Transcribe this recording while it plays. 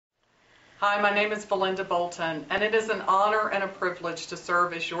Hi, my name is Valinda Bolton, and it is an honor and a privilege to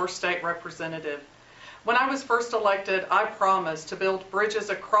serve as your state representative. When I was first elected, I promised to build bridges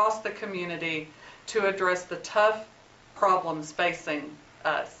across the community to address the tough problems facing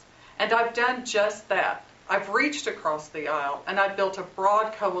us. And I've done just that. I've reached across the aisle, and I've built a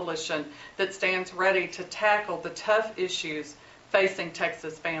broad coalition that stands ready to tackle the tough issues facing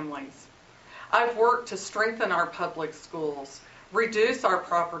Texas families. I've worked to strengthen our public schools, reduce our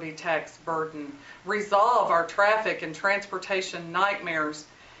property tax burden, resolve our traffic and transportation nightmares,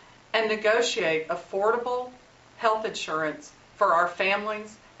 and negotiate affordable health insurance for our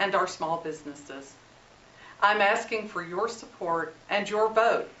families and our small businesses. I'm asking for your support and your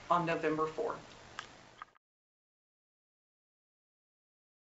vote on November 4th.